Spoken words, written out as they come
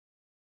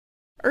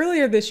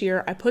Earlier this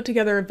year, I put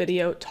together a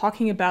video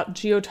talking about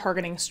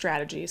geo-targeting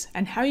strategies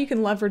and how you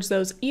can leverage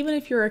those even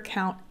if your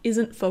account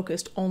isn't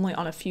focused only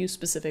on a few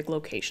specific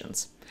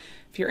locations.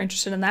 If you're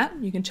interested in that,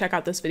 you can check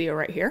out this video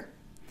right here.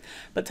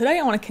 But today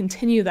I want to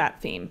continue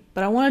that theme,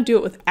 but I want to do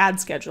it with ad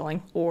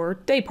scheduling or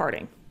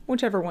dayparting,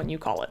 whichever one you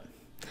call it.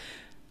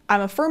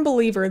 I'm a firm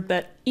believer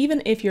that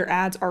even if your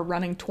ads are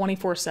running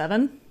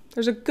 24/7,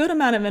 there's a good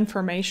amount of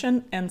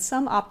information and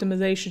some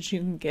optimizations you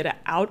can get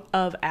out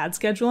of ad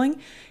scheduling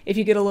if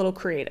you get a little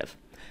creative.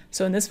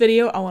 So in this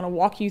video, I want to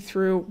walk you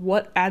through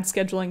what ad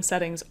scheduling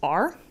settings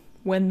are,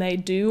 when they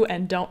do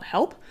and don't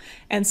help,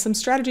 and some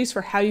strategies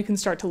for how you can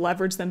start to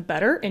leverage them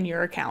better in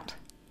your account.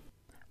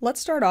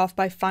 Let's start off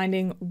by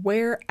finding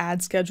where ad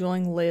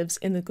scheduling lives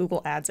in the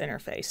Google Ads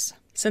interface.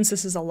 Since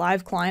this is a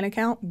live client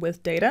account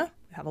with data,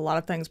 we have a lot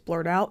of things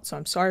blurred out, so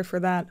I'm sorry for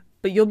that.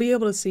 But you'll be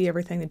able to see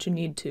everything that you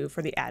need to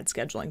for the ad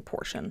scheduling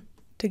portion.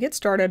 To get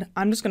started,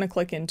 I'm just going to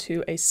click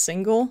into a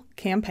single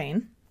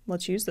campaign.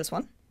 Let's use this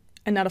one.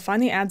 And now to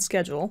find the ad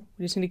schedule,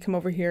 we just need to come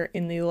over here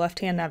in the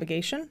left-hand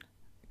navigation,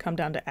 come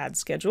down to add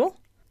schedule.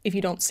 If you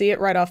don't see it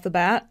right off the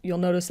bat, you'll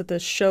notice that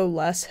this show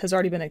less has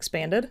already been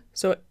expanded.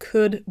 So it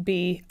could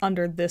be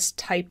under this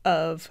type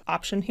of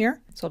option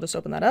here. So I'll just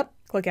open that up,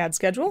 click add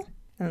schedule.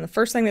 And then the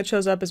first thing that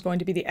shows up is going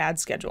to be the ad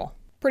schedule.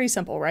 Pretty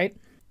simple, right?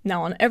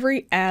 Now on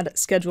every ad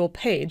schedule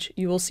page,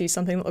 you will see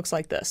something that looks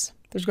like this.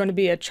 There's going to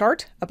be a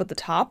chart up at the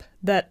top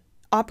that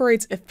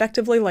operates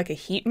effectively like a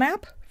heat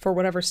map for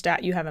whatever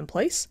stat you have in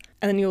place.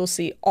 And then you will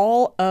see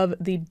all of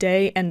the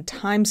day and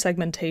time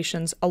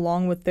segmentations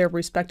along with their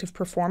respective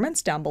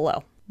performance down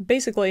below.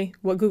 Basically,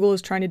 what Google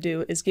is trying to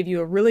do is give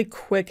you a really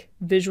quick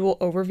visual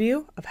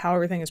overview of how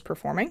everything is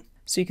performing.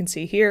 So you can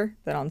see here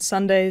that on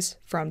Sundays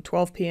from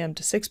 12 p.m.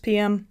 to 6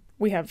 p.m.,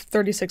 we have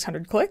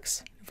 3,600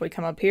 clicks. If we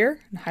come up here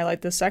and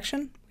highlight this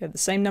section, we have the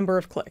same number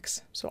of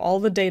clicks. So all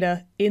the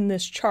data in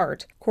this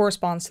chart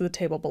corresponds to the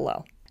table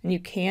below. And you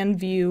can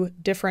view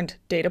different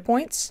data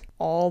points.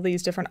 All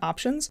these different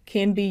options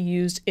can be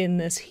used in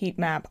this heat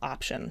map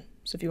option.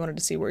 So if you wanted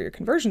to see where your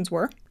conversions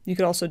were, you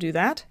could also do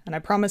that. And I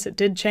promise it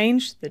did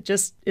change. It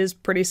just is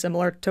pretty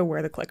similar to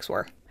where the clicks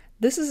were.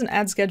 This is an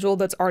ad schedule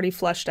that's already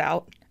fleshed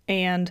out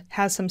and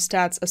has some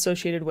stats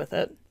associated with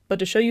it. But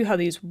to show you how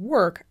these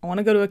work, I want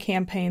to go to a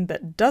campaign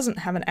that doesn't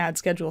have an ad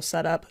schedule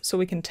set up so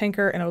we can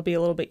tinker and it'll be a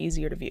little bit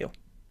easier to view.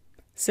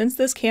 Since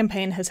this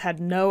campaign has had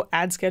no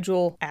ad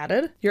schedule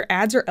added, your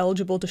ads are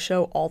eligible to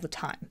show all the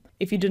time.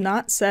 If you do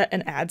not set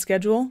an ad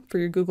schedule for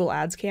your Google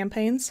Ads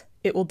campaigns,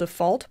 it will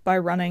default by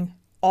running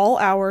all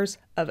hours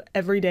of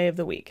every day of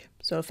the week.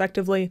 So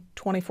effectively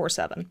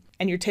 24/7.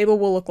 And your table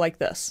will look like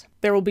this.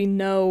 There will be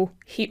no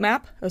heat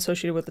map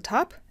associated with the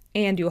top,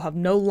 and you'll have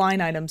no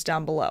line items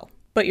down below.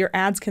 But your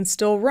ads can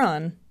still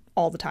run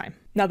all the time.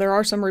 Now there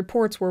are some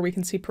reports where we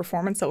can see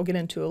performance that we'll get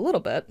into a little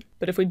bit,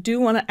 but if we do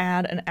want to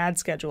add an ad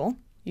schedule,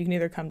 you can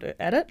either come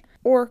to edit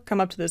or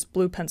come up to this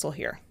blue pencil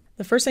here.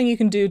 The first thing you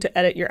can do to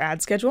edit your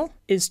ad schedule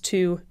is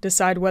to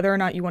decide whether or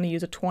not you want to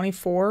use a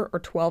 24 or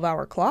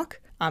 12-hour clock.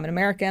 I'm an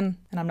American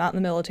and I'm not in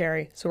the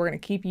military, so we're going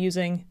to keep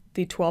using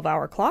the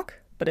 12-hour clock,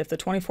 but if the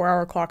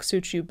 24-hour clock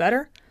suits you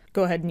better,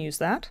 go ahead and use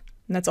that.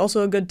 And that's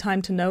also a good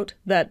time to note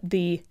that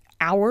the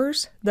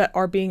hours that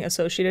are being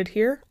associated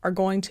here are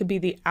going to be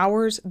the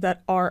hours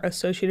that are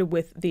associated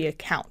with the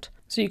account.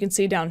 So you can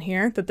see down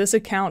here that this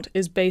account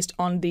is based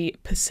on the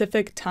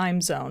Pacific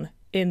time zone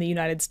in the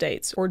United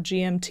States, or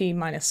GMT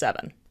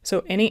 -7.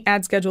 So any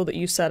ad schedule that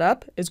you set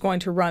up is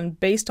going to run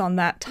based on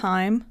that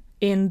time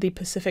in the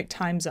Pacific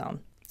time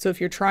zone. So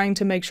if you're trying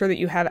to make sure that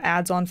you have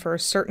ads on for a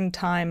certain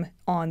time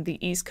on the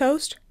East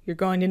Coast, you're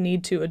going to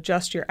need to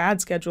adjust your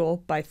ad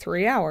schedule by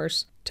 3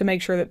 hours to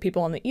make sure that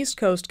people on the East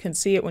Coast can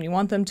see it when you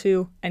want them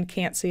to and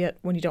can't see it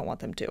when you don't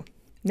want them to.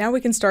 Now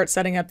we can start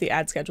setting up the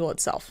ad schedule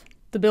itself.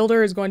 The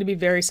builder is going to be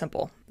very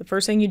simple. The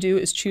first thing you do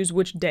is choose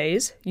which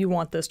days you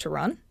want this to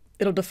run.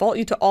 It'll default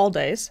you to all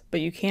days,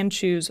 but you can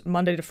choose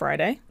Monday to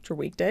Friday, which are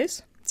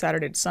weekdays,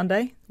 Saturday to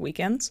Sunday,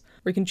 weekends,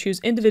 or you can choose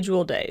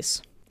individual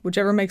days,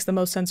 whichever makes the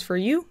most sense for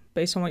you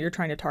based on what you're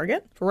trying to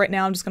target. For right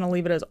now, I'm just going to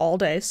leave it as all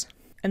days.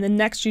 And then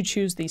next you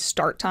choose the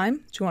start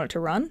time that you want it to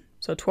run.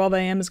 So 12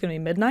 a.m. is going to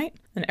be midnight,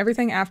 and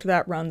everything after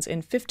that runs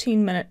in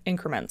 15-minute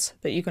increments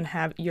that you can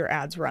have your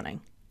ads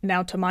running.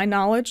 Now, to my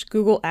knowledge,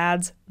 Google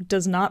Ads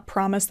does not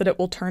promise that it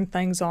will turn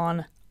things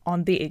on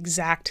the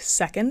exact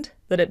second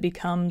that it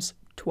becomes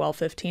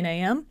 12:15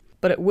 a.m.,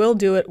 but it will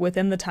do it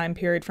within the time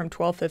period from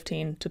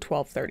 12:15 to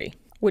 12:30,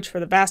 which for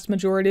the vast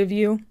majority of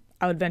you,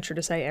 I would venture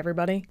to say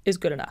everybody, is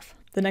good enough.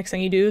 The next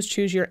thing you do is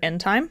choose your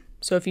end time.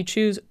 So if you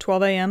choose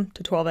 12 a.m.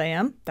 to 12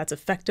 a.m., that's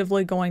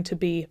effectively going to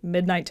be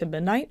midnight to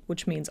midnight,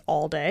 which means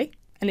all day.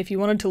 And if you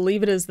wanted to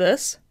leave it as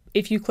this,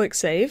 if you click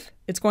save,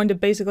 it's going to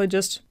basically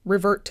just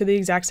revert to the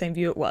exact same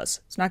view it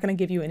was. It's not going to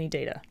give you any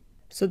data.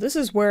 So this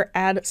is where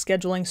ad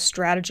scheduling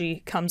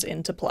strategy comes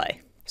into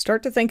play.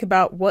 Start to think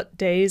about what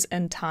days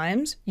and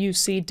times you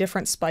see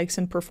different spikes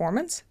in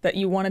performance that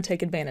you want to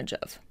take advantage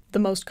of. The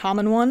most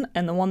common one,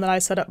 and the one that I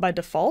set up by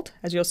default,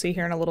 as you'll see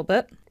here in a little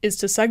bit, is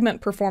to segment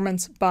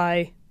performance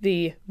by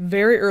the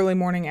very early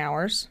morning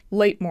hours,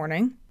 late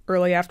morning,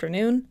 early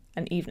afternoon,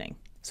 and evening.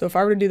 So if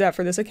I were to do that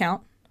for this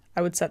account,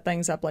 I would set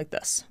things up like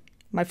this.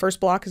 My first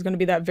block is going to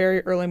be that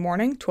very early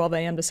morning, 12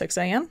 a.m. to 6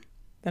 a.m.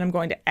 Then I'm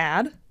going to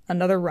add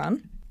another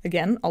run.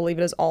 Again, I'll leave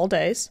it as all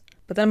days,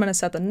 but then I'm going to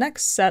set the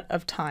next set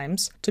of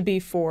times to be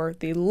for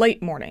the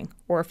late morning,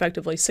 or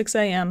effectively 6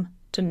 a.m.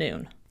 to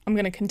noon. I'm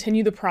going to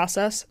continue the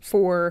process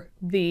for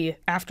the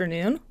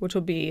afternoon, which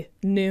will be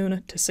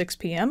noon to 6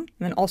 p.m., and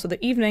then also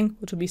the evening,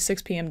 which will be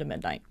 6 p.m. to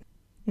midnight.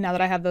 Now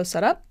that I have those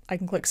set up, I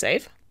can click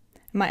Save.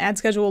 My ad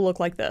schedule will look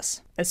like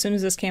this. As soon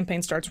as this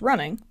campaign starts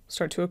running,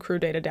 start to accrue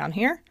data down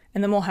here,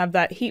 and then we'll have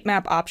that heat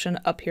map option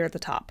up here at the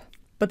top.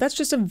 But that's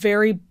just a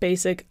very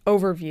basic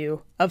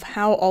overview of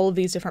how all of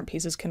these different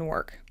pieces can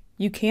work.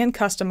 You can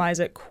customize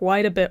it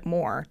quite a bit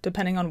more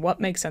depending on what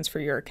makes sense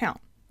for your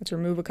account. Let's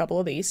remove a couple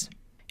of these.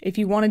 If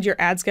you wanted your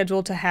ad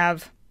schedule to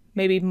have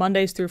maybe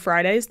Mondays through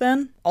Fridays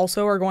then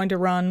also are going to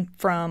run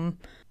from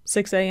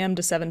 6 a.m.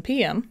 to 7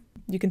 p.m.,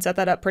 you can set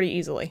that up pretty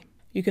easily.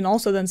 You can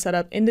also then set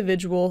up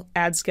individual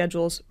ad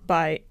schedules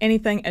by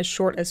anything as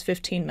short as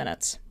 15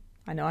 minutes.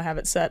 I know I have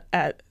it set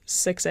at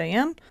 6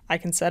 a.m. I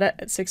can set it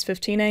at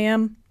 6:15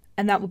 a.m.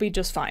 and that will be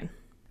just fine.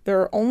 There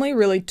are only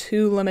really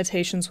 2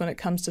 limitations when it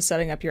comes to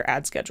setting up your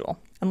ad schedule.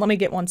 And let me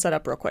get one set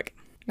up real quick.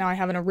 Now I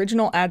have an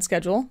original ad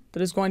schedule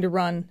that is going to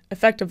run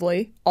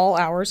effectively all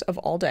hours of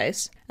all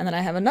days. And then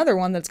I have another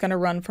one that's going to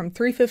run from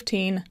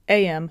 3:15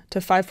 a.m. to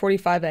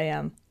 5:45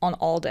 a.m. on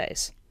all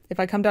days. If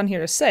I come down here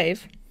to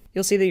save,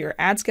 you'll see that your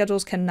ad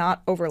schedules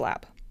cannot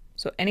overlap.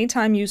 So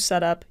anytime you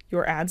set up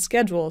your ad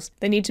schedules,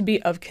 they need to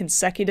be of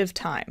consecutive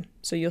time.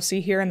 So you'll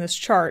see here in this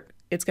chart,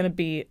 it's going to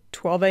be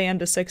 12 a.m.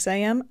 to 6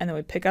 a.m. and then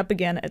we pick up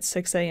again at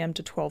 6 a.m.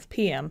 to 12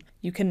 p.m.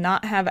 You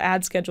cannot have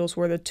ad schedules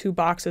where the 2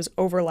 boxes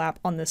overlap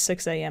on the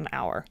 6 a.m.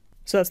 hour.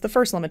 So that's the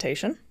first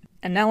limitation.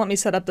 And now let me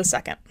set up the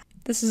second.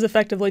 This is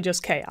effectively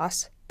just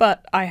chaos,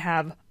 but I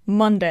have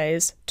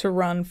Mondays to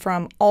run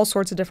from all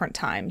sorts of different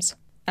times.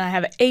 And I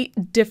have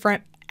 8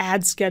 different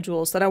ad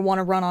schedules that I want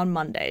to run on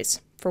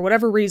Mondays. For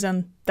whatever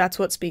reason, that's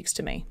what speaks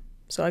to me.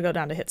 So I go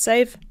down to hit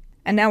save,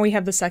 and now we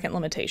have the second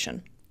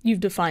limitation. You've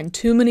defined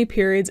too many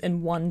periods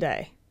in one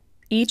day.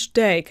 Each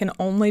day can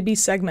only be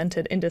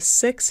segmented into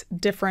 6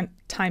 different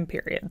time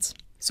periods.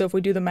 So if we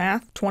do the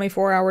math,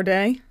 24-hour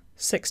day,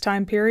 6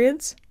 time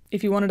periods.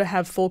 If you wanted to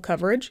have full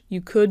coverage,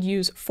 you could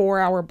use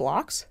 4-hour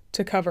blocks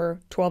to cover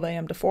 12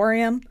 a.m. to 4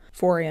 a.m.,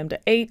 4 a.m. to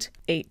 8,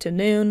 8 to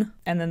noon,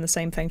 and then the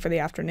same thing for the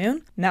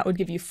afternoon. And that would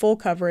give you full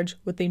coverage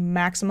with the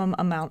maximum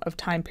amount of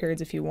time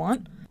periods if you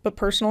want. But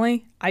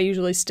personally, I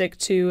usually stick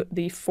to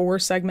the 4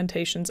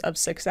 segmentations of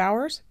 6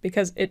 hours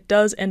because it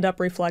does end up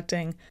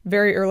reflecting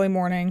very early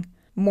morning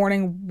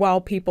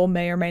while people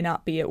may or may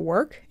not be at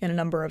work in a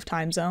number of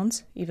time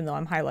zones, even though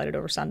I'm highlighted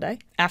over Sunday.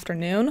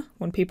 Afternoon,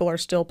 when people are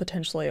still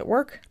potentially at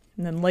work.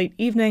 And then late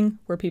evening,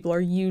 where people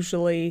are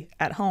usually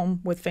at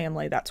home with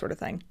family, that sort of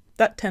thing.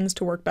 That tends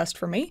to work best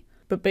for me,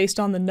 but based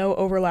on the no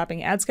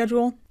overlapping ad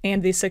schedule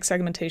and the 6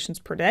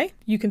 segmentations per day,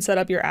 you can set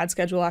up your ad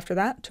schedule after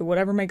that to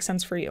whatever makes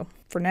sense for you.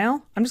 For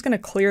now, I'm just going to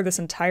clear this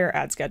entire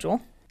ad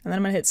schedule, and then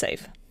I'm going to hit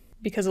save.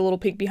 Because a little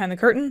peek behind the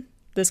curtain,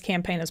 this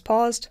campaign is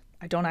paused.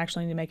 I don't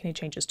actually need to make any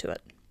changes to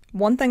it.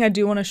 One thing I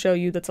do want to show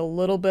you that's a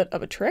little bit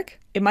of a trick.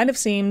 It might have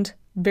seemed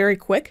very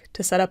quick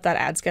to set up that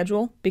ad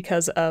schedule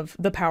because of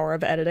the power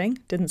of editing.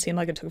 Didn't seem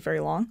like it took very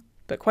long.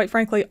 But quite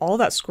frankly, all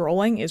that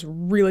scrolling is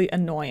really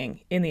annoying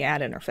in the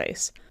ad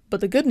interface.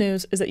 But the good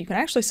news is that you can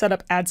actually set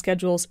up ad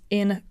schedules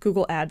in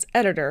Google Ads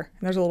Editor,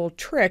 and there's a little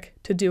trick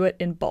to do it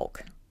in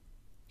bulk.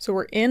 So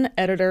we're in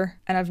Editor,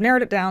 and I've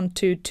narrowed it down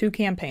to 2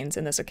 campaigns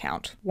in this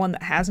account. One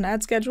that has an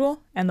ad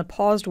schedule, and the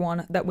paused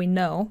one that we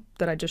know,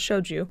 that I just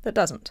showed you, that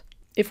doesn't.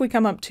 If we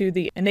come up to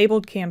the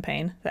enabled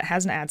campaign that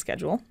has an ad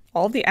schedule,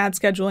 all of the ad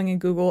scheduling in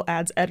Google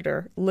Ads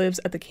Editor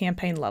lives at the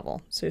campaign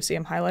level. So you see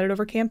I'm highlighted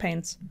over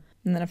campaigns.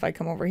 And then if I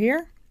come over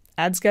here,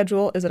 ad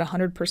schedule is at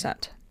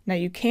 100%. Now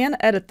you can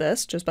edit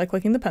this just by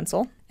clicking the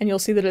pencil, and you'll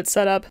see that it's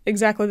set up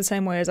exactly the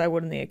same way as I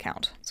would in the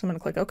account. So I'm going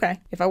to click OK.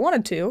 If I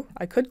wanted to,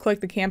 I could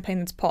click the campaign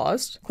that's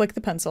paused, click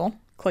the pencil,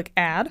 click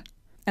Add,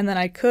 and then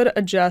I could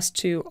adjust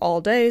to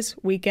all days,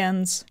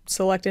 weekends,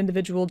 select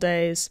individual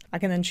days. I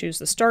can then choose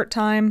the start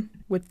time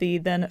with the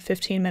then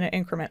 15-minute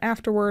increment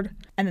afterward,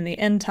 and then the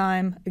end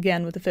time,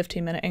 again with the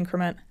 15-minute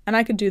increment. And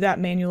I could do that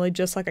manually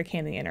just like I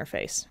can in the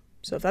interface.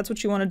 So if that's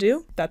what you want to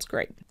do, that's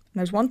great. And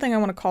there's one thing I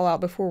want to call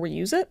out before we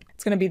use it.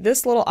 It's going to be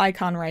this little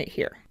icon right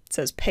here. It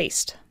says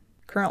paste.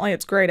 Currently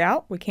it's grayed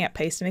out. We can't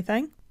paste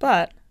anything.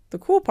 But the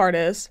cool part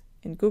is,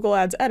 in Google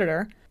Ads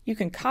Editor, you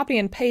can copy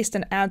and paste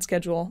an ad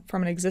schedule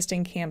from an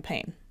existing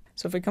campaign.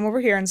 So if we come over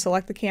here and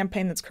select the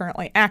campaign that's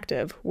currently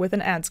active with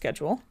an ad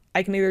schedule,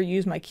 I can either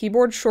use my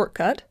keyboard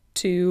shortcut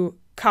to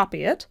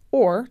copy it,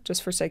 or,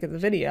 just for sake of the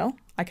video,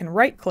 I can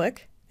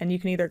right-click, and you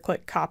can either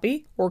click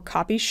copy or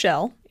copy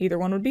shell. Either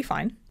one would be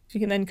fine. You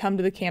can then come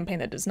to the campaign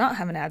that does not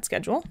have an ad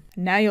schedule.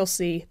 Now you'll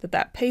see that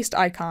that paste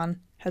icon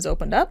has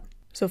opened up.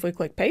 So if we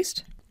click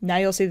paste, now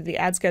you'll see that the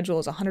ad schedule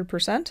is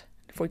 100%.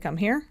 If we come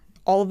here,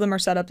 all of them are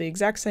set up the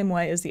exact same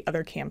way as the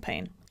other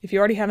campaign. If you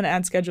already have an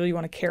ad schedule you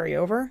want to carry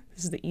over,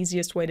 this is the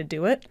easiest way to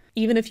do it.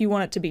 Even if you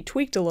want it to be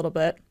tweaked a little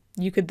bit,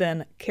 you could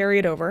then carry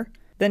it over,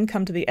 then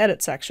come to the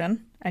edit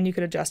section, and you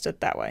could adjust it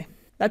that way.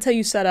 That's how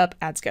you set up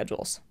ad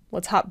schedules.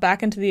 Let's hop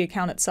back into the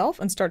account itself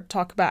and start to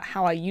talk about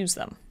how I use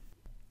them.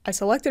 I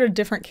selected a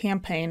different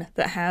campaign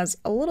that has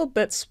a little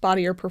bit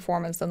spottier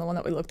performance than the one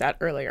that we looked at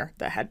earlier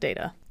that had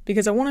data,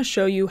 because I want to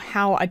show you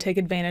how I take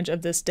advantage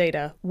of this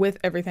data with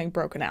everything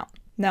broken out.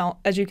 Now,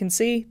 as you can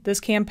see, this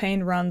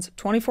campaign runs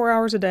 24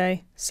 hours a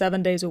day,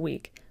 7 days a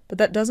week, but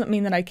that doesn't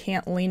mean that I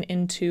can't lean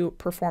into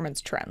performance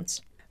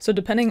trends. So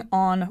depending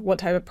on what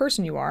type of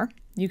person you are,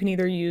 you can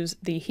either use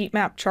the heat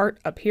map chart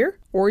up here,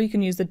 or you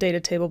can use the data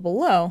table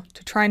below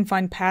to try and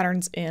find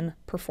patterns in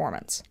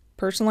performance.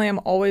 Personally, I'm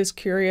always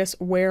curious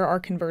where our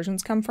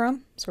conversions come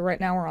from. So right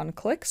now we're on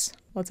clicks.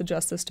 Let's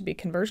adjust this to be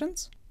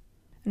conversions.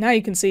 Now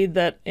you can see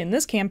that in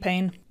this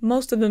campaign,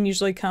 most of them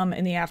usually come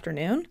in the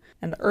afternoon,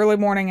 and the early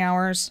morning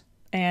hours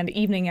and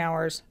evening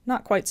hours,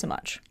 not quite so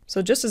much.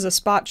 So just as a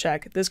spot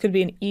check, this could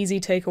be an easy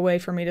takeaway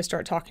for me to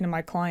start talking to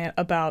my client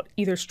about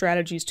either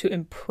strategies to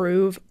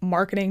improve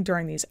marketing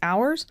during these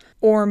hours,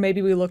 or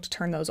maybe we look to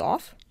turn those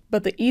off.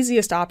 But the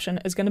easiest option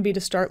is going to be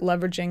to start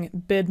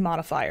leveraging bid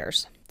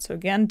modifiers. So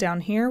again,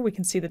 down here, we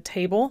can see the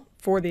table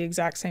for the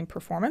exact same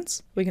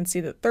performance. We can see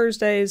that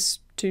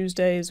Thursdays,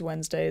 Tuesdays,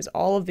 Wednesdays,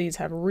 all of these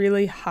have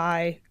really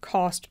high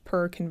cost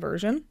per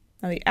conversion.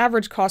 Now the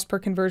average cost per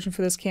conversion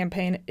for this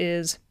campaign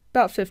is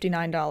about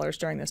 $59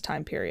 during this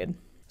time period.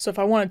 So if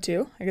I wanted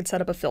to, I could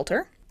set up a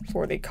filter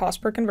for the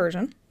cost per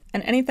conversion,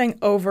 and anything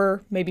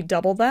over maybe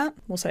double that,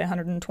 we'll say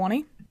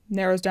 120,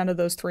 narrows down to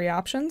those 3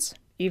 options.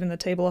 Even the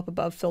table up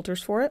above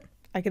filters for it.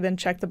 I could then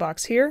check the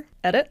box here,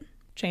 edit,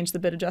 change the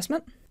bid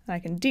adjustment, and I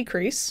can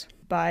decrease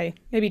by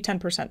maybe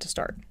 10% to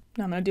start.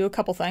 Now I'm going to do a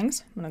couple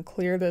things. I'm going to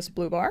clear this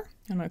blue bar.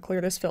 I'm going to clear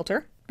this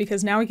filter,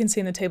 because now we can see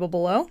in the table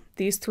below,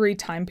 these 3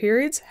 time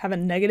periods have a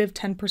negative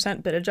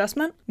 10% bid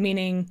adjustment,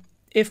 meaning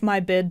if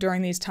my bid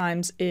during these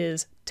times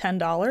is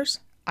 $10,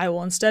 I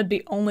will instead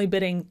be only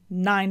bidding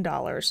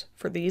 $9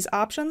 for these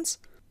options,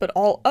 but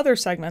all other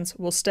segments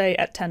will stay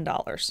at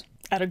 $10.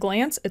 At a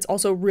glance, it's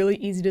also really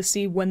easy to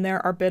see when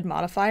there are bid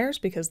modifiers,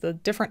 because the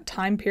different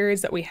time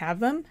periods that we have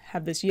them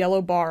have this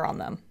yellow bar on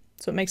them.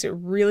 So it makes it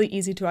really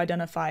easy to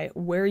identify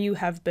where you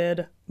have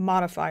bid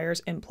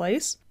modifiers in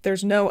place.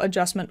 There's no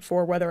adjustment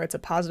for whether it's a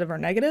positive or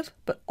negative,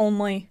 but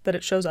only that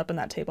it shows up in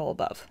that table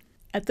above.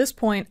 At this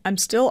point, I'm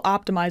still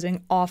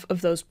optimizing off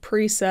of those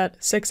preset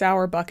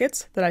 6-hour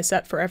buckets that I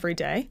set for every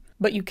day,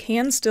 but you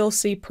can still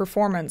see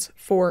performance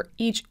for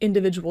each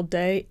individual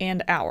day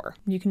and hour.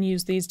 You can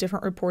use these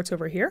different reports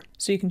over here.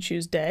 So you can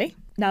choose day.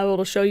 Now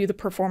it'll show you the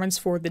performance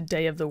for the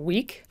day of the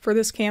week for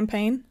this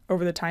campaign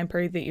over the time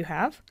period that you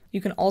have. You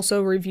can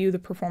also review the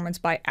performance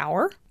by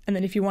hour. And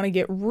then if you want to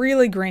get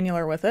really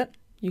granular with it,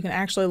 you can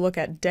actually look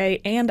at day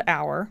and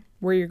hour,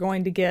 where you're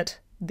going to get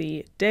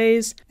the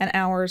days and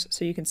hours,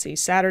 so you can see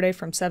Saturday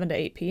from 7 to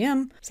 8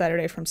 p.m.,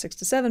 Saturday from 6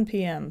 to 7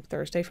 p.m.,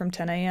 Thursday from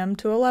 10 a.m.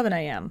 to 11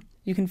 a.m.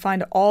 You can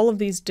find all of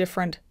these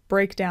different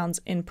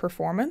breakdowns in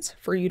performance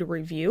for you to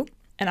review.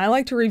 And I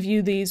like to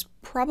review these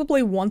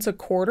probably once a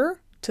quarter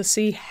to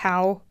see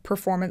how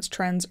performance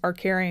trends are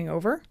carrying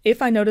over.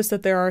 If I notice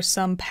that there are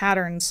some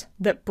patterns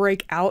that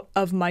break out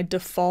of my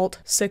default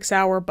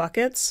 6-hour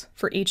buckets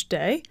for each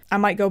day, I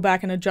might go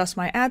back and adjust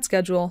my ad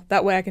schedule.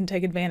 That way I can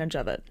take advantage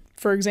of it.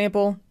 For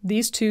example,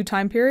 these 2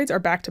 time periods are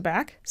back to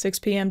back, 6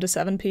 p.m. to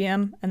 7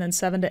 p.m. and then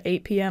 7 to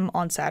 8 p.m.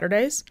 on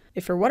Saturdays.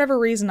 If for whatever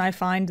reason I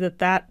find that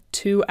that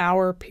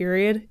 2-hour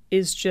period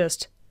is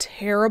just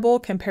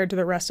terrible compared to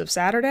the rest of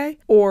Saturday,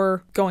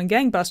 or going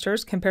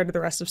gangbusters compared to the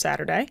rest of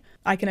Saturday,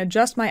 I can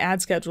adjust my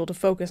ad schedule to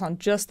focus on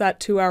just that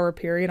 2-hour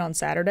period on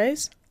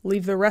Saturdays,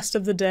 leave the rest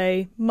of the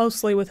day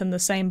mostly within the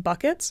same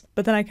buckets,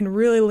 but then I can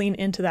really lean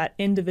into that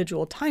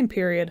individual time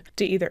period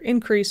to either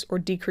increase or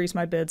decrease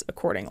my bids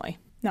accordingly.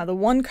 Now, the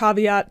one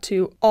caveat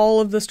to all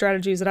of the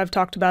strategies that I've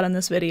talked about in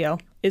this video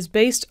is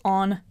based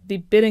on the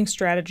bidding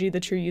strategy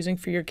that you're using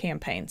for your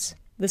campaigns.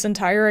 This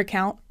entire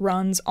account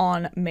runs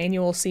on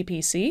manual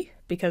CPC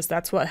because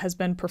that's what has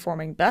been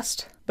performing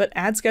best, but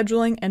ad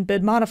scheduling and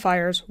bid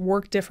modifiers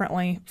work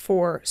differently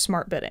for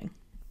smart bidding.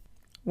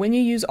 When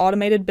you use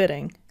automated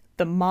bidding,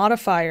 the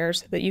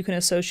modifiers that you can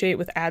associate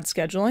with ad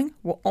scheduling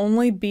will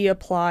only be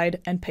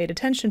applied and paid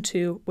attention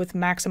to with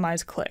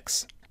maximized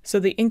clicks. So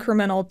the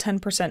incremental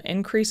 10%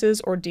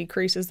 increases or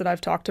decreases that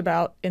I've talked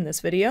about in this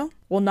video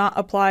will not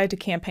apply to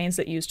campaigns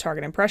that use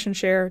target impression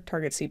share,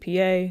 target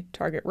CPA,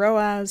 target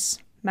ROAS,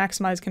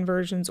 maximize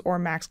conversions, or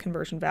max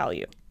conversion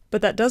value.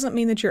 But that doesn't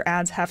mean that your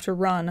ads have to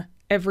run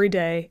every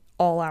day,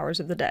 all hours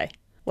of the day.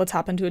 Let's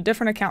hop into a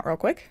different account real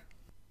quick.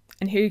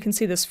 And here you can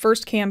see this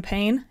first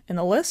campaign in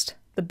the list.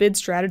 The bid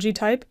strategy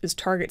type is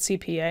target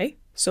CPA,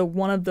 so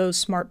one of those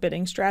smart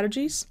bidding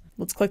strategies.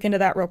 Let's click into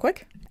that real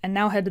quick and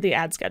now head to the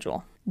ad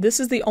schedule.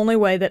 This is the only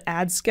way that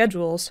ad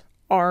schedules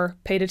are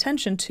paid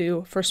attention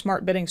to for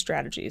smart bidding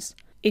strategies.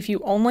 If you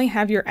only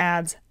have your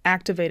ads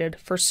activated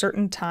for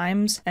certain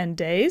times and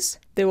days,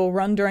 they will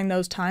run during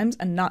those times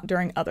and not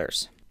during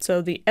others.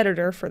 So the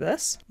editor for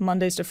this,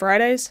 Mondays to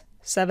Fridays,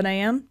 7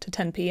 a.m. to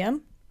 10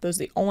 p.m. Those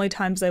are the only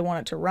times they want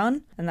it to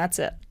run, and that's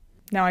it.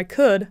 Now I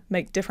could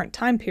make different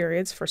time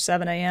periods for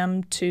 7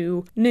 a.m.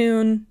 to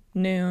noon,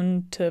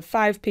 noon to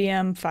 5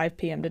 p.m., 5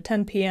 p.m. to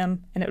 10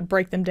 p.m., and it would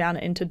break them down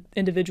into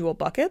individual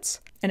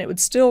buckets, and it would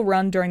still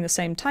run during the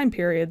same time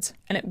periods,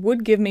 and it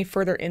would give me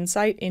further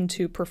insight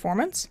into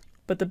performance.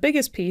 But the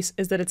biggest piece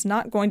is that it's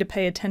not going to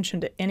pay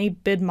attention to any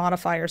bid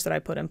modifiers that I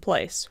put in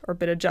place, or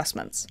bid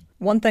adjustments.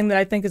 One thing that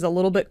I think is a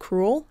little bit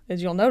cruel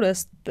is you'll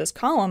notice this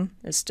column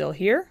is still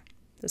here,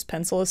 this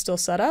pencil is still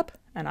set up,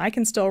 and I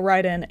can still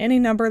write in any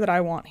number that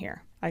I want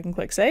here. I can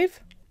click save,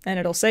 and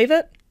it'll save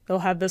it. It'll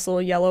have this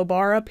little yellow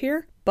bar up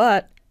here,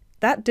 but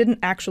that didn't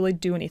actually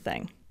do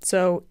anything.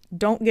 So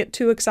don't get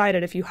too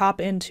excited if you hop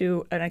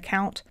into an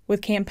account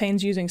with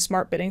campaigns using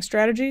smart bidding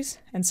strategies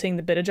and seeing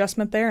the bid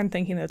adjustment there and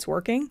thinking that it's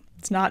working.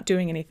 It's not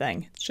doing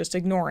anything. It's just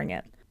ignoring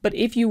it. But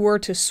if you were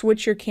to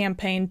switch your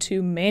campaign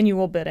to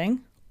manual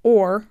bidding,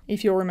 or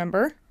if you'll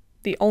remember,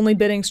 the only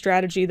bidding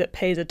strategy that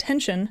pays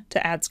attention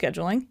to ad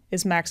scheduling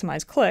is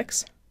maximize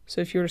clicks. So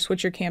if you were to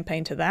switch your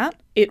campaign to that,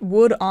 it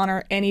would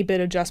honor any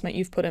bid adjustment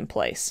you've put in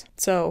place.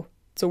 So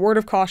it's a word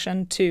of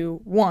caution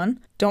to, 1,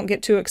 don't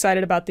get too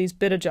excited about these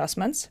bid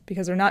adjustments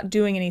because they're not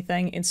doing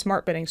anything in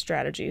smart bidding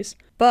strategies.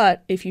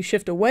 But if you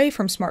shift away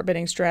from smart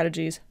bidding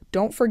strategies,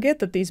 don't forget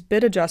that these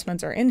bid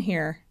adjustments are in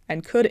here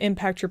and could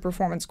impact your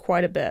performance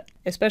quite a bit,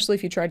 especially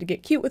if you tried to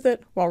get cute with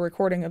it while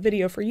recording a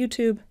video for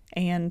YouTube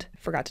and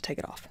forgot to take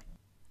it off.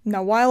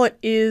 Now, while it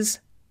is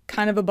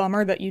kind of a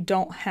bummer that you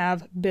don't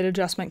have bid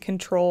adjustment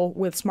control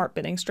with smart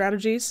bidding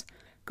strategies,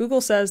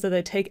 Google says that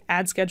they take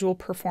ad schedule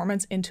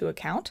performance into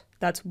account.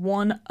 That's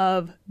one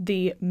of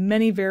the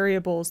many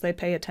variables they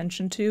pay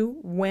attention to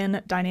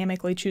when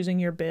dynamically choosing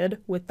your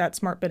bid with that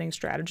smart bidding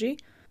strategy.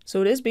 So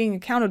it is being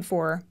accounted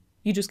for,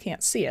 you just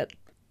can't see it.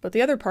 But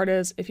the other part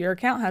is, if your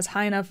account has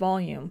high enough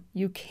volume,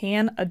 you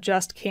can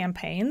adjust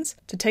campaigns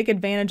to take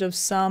advantage of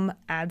some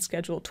ad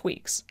schedule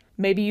tweaks.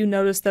 Maybe you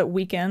notice that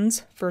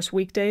weekends versus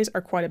weekdays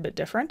are quite a bit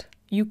different.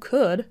 You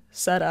could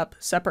set up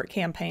separate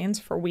campaigns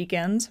for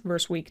weekends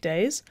versus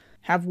weekdays,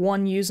 have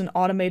one use an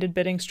automated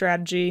bidding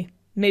strategy,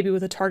 maybe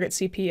with a target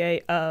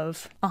CPA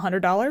of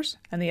 $100,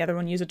 and the other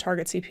one use a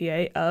target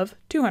CPA of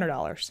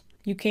 $200.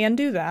 You can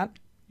do that,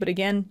 but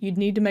again, you'd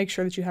need to make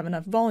sure that you have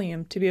enough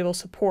volume to be able to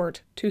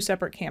support 2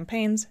 separate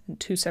campaigns and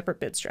 2 separate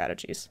bid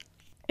strategies.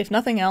 If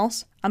nothing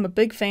else, I'm a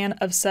big fan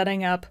of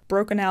setting up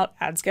broken out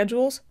ad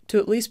schedules to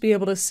at least be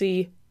able to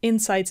see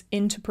insights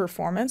into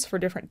performance for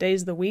different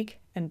days of the week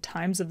and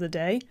times of the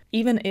day,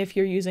 even if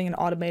you're using an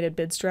automated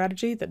bid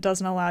strategy that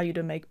doesn't allow you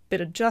to make bid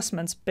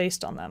adjustments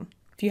based on them.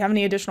 If you have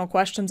any additional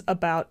questions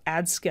about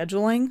ad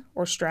scheduling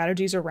or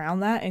strategies around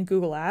that in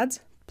Google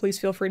Ads, please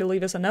feel free to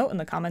leave us a note in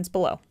the comments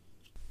below.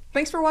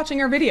 Thanks for watching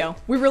our video.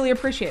 We really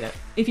appreciate it.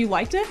 If you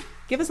liked it,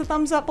 give us a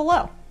thumbs up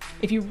below.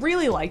 If you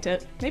really liked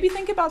it, maybe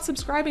think about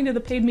subscribing to the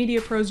Paid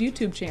Media Pros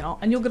YouTube channel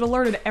and you'll get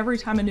alerted every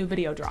time a new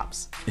video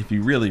drops. If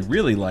you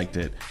really liked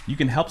it, you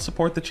can help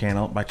support the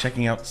channel by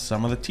checking out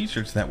some of the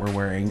t-shirts that we're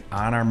wearing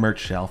on our merch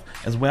shelf,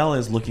 as well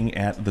as looking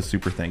at the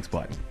Super Thanks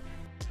button.